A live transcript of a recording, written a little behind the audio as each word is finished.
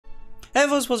Hey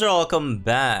folks, welcome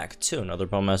back to another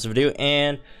Master video,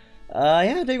 and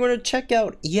yeah, today we're gonna check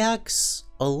out EX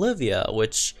Olivia,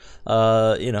 which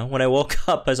you know, when I woke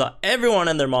up, I saw everyone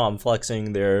and their mom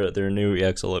flexing their new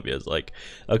EX Olivias. Like,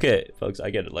 okay, folks,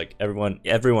 I get it. Like, everyone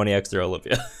EX their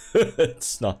Olivia.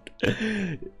 It's not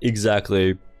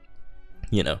exactly,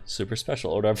 you know, super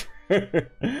special or whatever.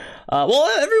 Well,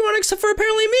 everyone except for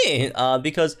apparently me,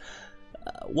 because,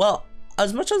 well,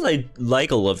 as much as I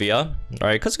like Olivia,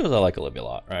 right? Because I like Olivia a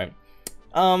lot, right?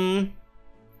 I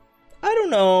don't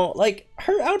know, like,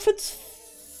 her outfit's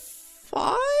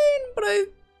fine, but I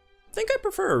think I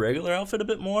prefer a regular outfit a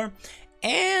bit more.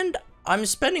 And I'm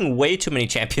spending way too many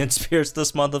champion spears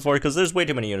this month for it, because there's way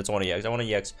too many units I want to EX. I want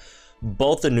to EX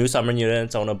both the new summer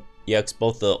units, I want to EX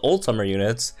both the old summer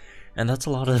units, and that's a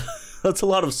lot of that's a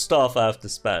lot of stuff I have to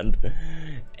spend.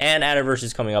 And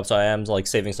anniversary's coming up, so I am like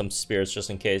saving some spirits just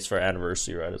in case for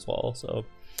anniversary, right, as well. So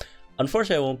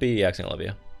unfortunately I won't be EXing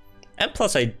Olivia. And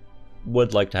plus I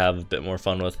would like to have a bit more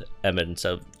fun with Emmett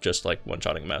instead of just like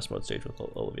one-shotting a mass mode stage with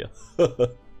Olivia.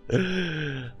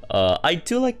 I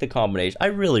do like the combination. I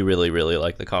really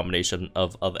like the combination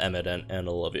of Emmett and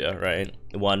Olivia, right?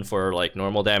 One for like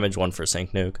normal damage, one for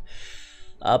sync nuke.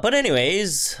 But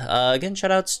anyways, again,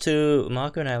 shoutouts to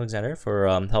Mako and Alexander for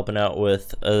helping out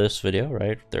with this video,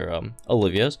 right? They're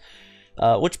Olivia's.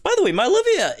 Which, by the way, my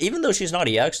Olivia, even though she's not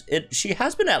EX, she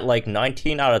has been at like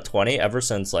 19 out of 20 ever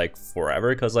since like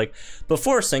forever. Because like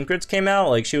before Syncrets came out,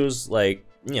 like she was like,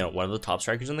 you know, one of the top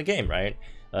strikers in the game, right?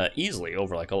 Easily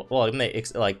over like, well,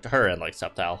 like her and like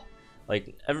Septal.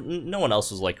 Like no one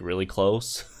else was like really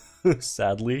close.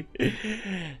 Sadly,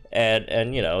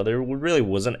 and you know, there really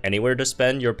wasn't anywhere to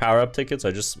spend your power-up tickets.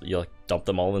 I just like dumped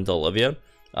them all into Olivia.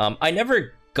 I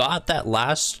never got that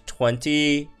last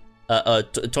 20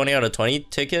 out of 20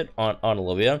 ticket on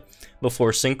Olivia before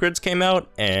Syncrets came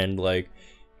out, and like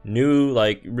new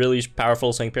like really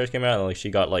powerful sync pairs came out, and like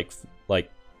she got like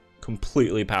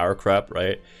completely power crap,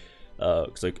 right?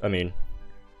 Because like, I mean,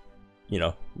 you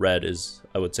know, red is,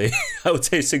 I would say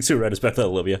 6-2 red is better than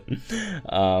Olivia,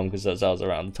 because that was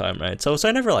around the time, right? So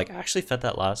I never like actually fed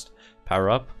that last power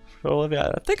up for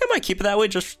Olivia. I think I might keep it that way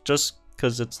just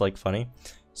because it's like funny,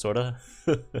 sorta.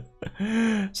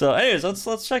 So anyways,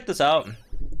 let's check this out. I'm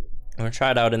gonna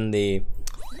try it out in the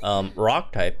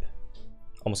rock type,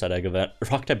 almost said egg event,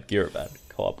 rock type gear event,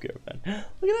 co-op gear event. Look at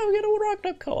that, we got a rock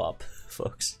type co-op,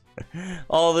 folks.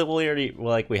 All that we already,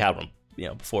 like, we have them, you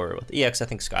know, before with EX, I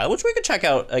think Skyla, which we could check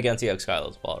out against EX Skyla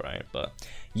as well, right? But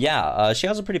yeah, she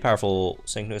has a pretty powerful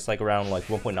sync nuke. It's like around like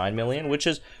 1.9 million, which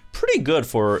is pretty good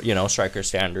for, you know, striker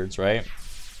standards, right?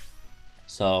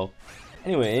 So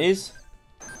anyways,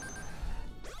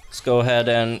 let's go ahead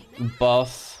and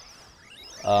buff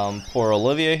poor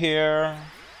Olivia here,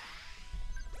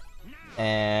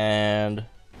 and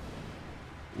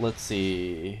let's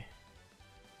see.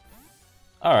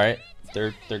 All right,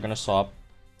 they're gonna swap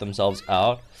themselves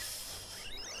out.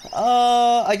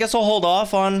 I guess I'll hold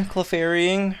off on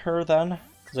Clefairying her then,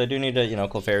 because I do need to, you know,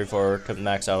 Clefairy for her to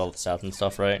max out all the stats and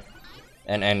stuff, right?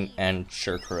 And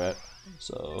sure crit.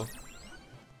 So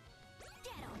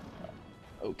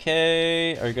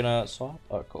okay, are you gonna swap?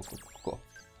 Oh, cool.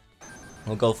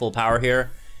 We'll go full power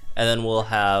here, and then we'll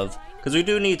have, because we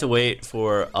do need to wait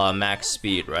for max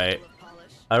speed, right?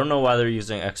 I don't know why they're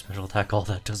using X special attack. All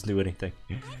that doesn't do anything.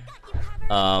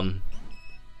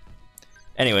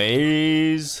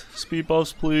 Anyways, speed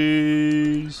buffs,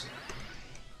 please.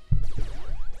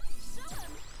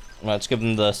 Let's give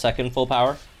them the second full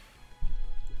power.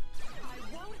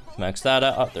 Max that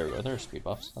out. Oh, there we go. There's speed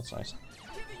buffs. That's nice.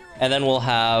 And then we'll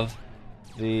have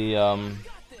the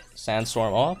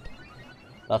Sandstorm up.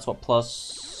 That's what,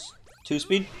 +2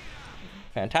 speed.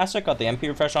 Fantastic. Got the MP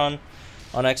refresh on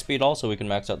X speed also. We can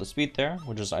max out the speed there,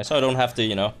 which is nice. So I don't have to,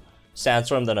 you know,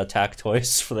 Sandstorm then attack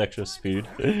twice for the extra speed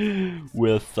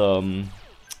with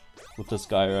this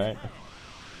guy, right?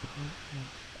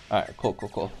 Alright,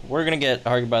 cool. We're gonna get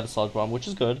targeted by the Sludge Bomb, which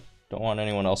is good. Don't want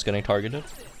anyone else getting targeted.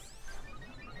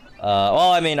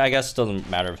 Well, I mean, I guess it doesn't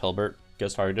matter if Hilbert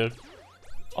gets targeted.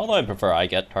 Although I prefer I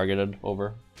get targeted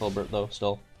over Hilbert though,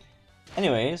 still.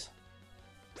 Anyways.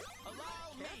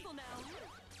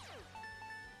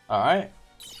 Alright.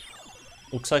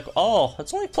 Looks like, oh,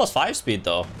 it's only +5 speed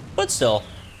though, but still,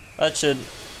 that should.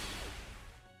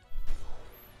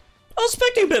 I was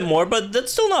expecting a bit more, but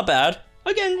that's still not bad.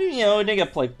 Again, you know, we did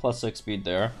get like +6 speed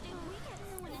there.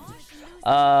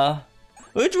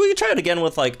 We could try it again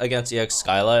with like against EX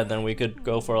Skyla, and then we could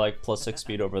go for like +6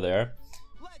 speed over there,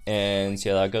 and see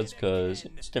how that goes, because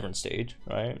it's a different stage,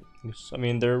 right? I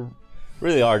mean, there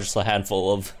really are just a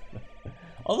handful of.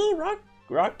 Although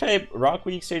rock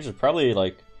weak stage is probably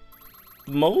like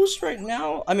most right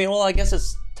now. I mean, well, I guess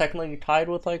it's technically tied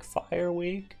with like Fire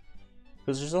Week,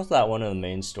 because there's also that one in the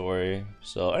main story.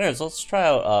 So anyways, let's try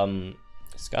out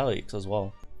Skyleaks as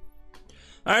well.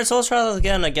 Alright, so let's try that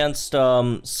again against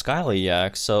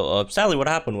Skyleaks. So sadly what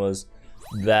happened was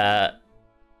that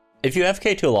if you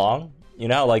FK too long, you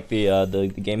know how like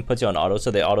the game puts you on auto,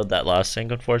 so they autoed that last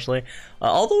sync, unfortunately.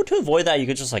 Although to avoid that, you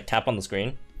could just like tap on the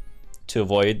screen to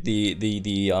avoid the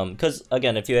because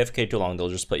again, if you FK too long, they'll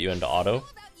just put you into auto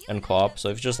and co-op. So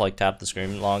if you just like tap the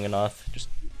screen long enough, just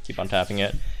keep on tapping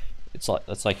it, it's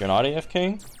like you're not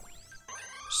AFKing,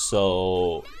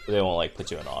 so they won't like put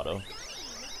you in auto.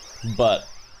 But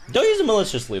don't use it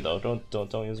maliciously though.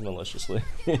 Don't use it maliciously.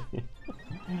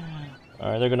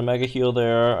 Alright, they're gonna mega heal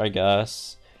there, I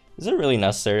guess. Is it really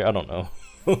necessary? I don't know.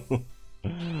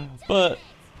 But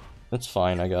it's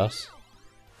fine, I guess.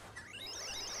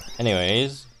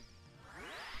 Anyways.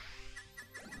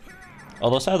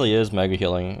 Although sadly it is mega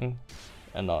healing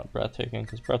and not breathtaking,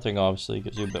 because breathtaking obviously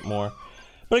gives you a bit more.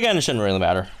 But again, it shouldn't really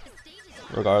matter.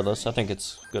 Regardless, I think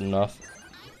it's good enough.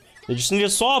 They just need to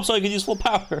swap so I can use full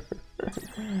power.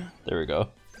 There we go.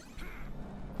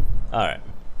 Alright.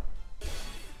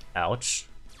 Ouch.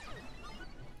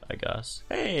 I guess.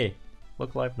 Hey!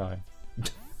 Look, Life 9.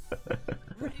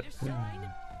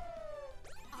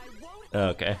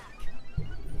 Okay.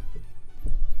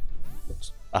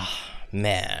 Ah,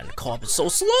 man. Co-op is so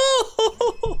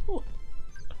slow!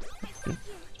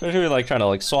 Especially like trying to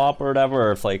like swap or whatever,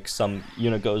 or if like some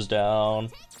unit goes down.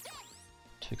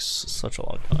 Takes such a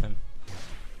long time.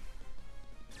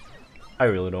 I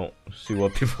really don't see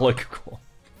what people like co-op.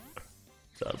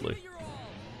 Sadly.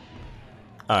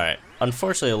 Alright.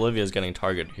 Unfortunately, Olivia is getting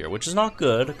targeted here, which is not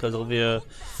good, because Olivia,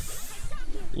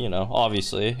 you know,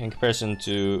 obviously, in comparison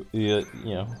to the,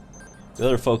 you know, the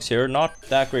other folks here, not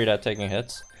that great at taking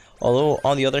hits. Although,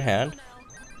 on the other hand,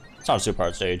 it's not a super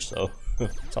hard stage, so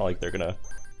it's not like they're gonna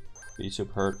be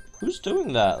super hurt. Who's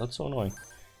doing that? That's so annoying.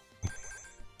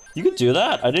 You could do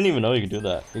that? I didn't even know you could do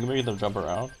that. You can make them jump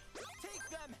around.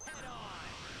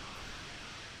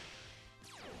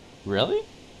 Really?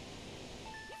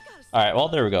 Alright, well,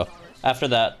 there we go. After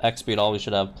that X speed, all we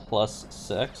should have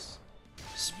 +6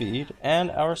 speed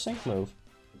and our sync move.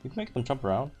 You can make them jump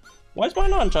around. Why is mine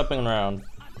not jumping around?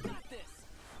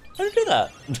 How do you do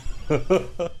that?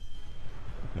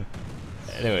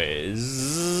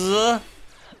 Anyways.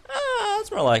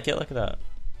 That's more like it. Look at that.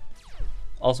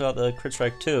 Also got the crit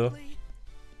strike too.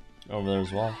 Over there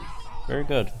as well. Very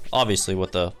good. Obviously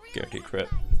with the guaranteed crit.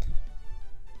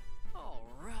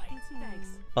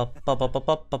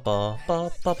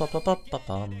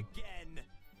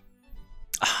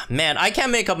 Man, I can't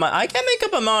make up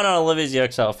a mind on Olivia's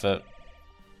EX outfit.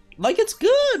 Like, it's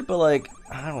good, but like,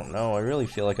 I don't know. I really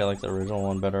feel like I like the original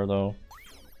one better though.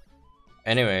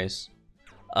 Anyways,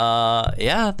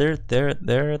 yeah, there's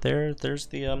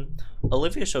the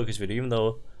Olivia showcase video. Even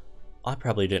though I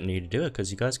probably didn't need to do it,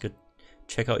 because you guys could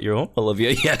check out your own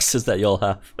Olivia EXs that you'll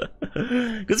have.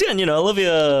 Because again, you know,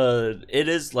 Olivia, it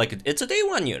is like, it's a day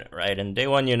one unit, right? And day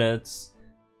one units,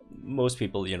 most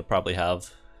people, you know, probably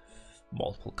have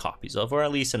multiple copies of, or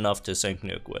at least enough to sync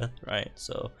nuke with, right?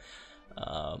 So,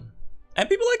 and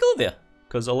people like Olivia,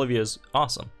 because Olivia is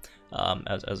awesome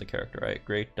as a character, right?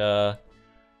 Great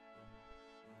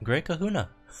kahuna.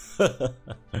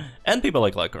 And people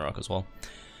like Lycanroc as well.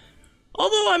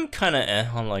 Although I'm kind of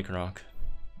on Lycanroc.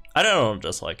 I don't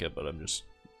dislike it, but I'm just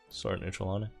sort of neutral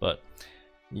on it. But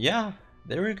yeah,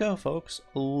 there we go, folks.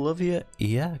 Olivia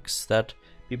EX, that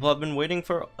people have been waiting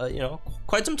for, you know,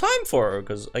 quite some time for.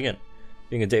 Because again,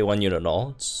 being a day one unit and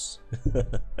all, it's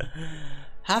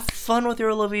have fun with your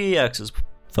Olivia EXs,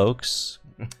 folks.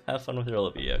 Have fun with your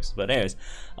Olivia EXs. But anyways,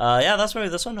 yeah, that's maybe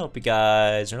this one. Hope you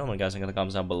guys, you know, guys, in the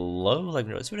comments down below. Like,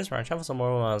 this video, travel some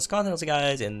more content. I'll see you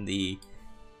guys in the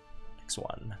next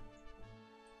one.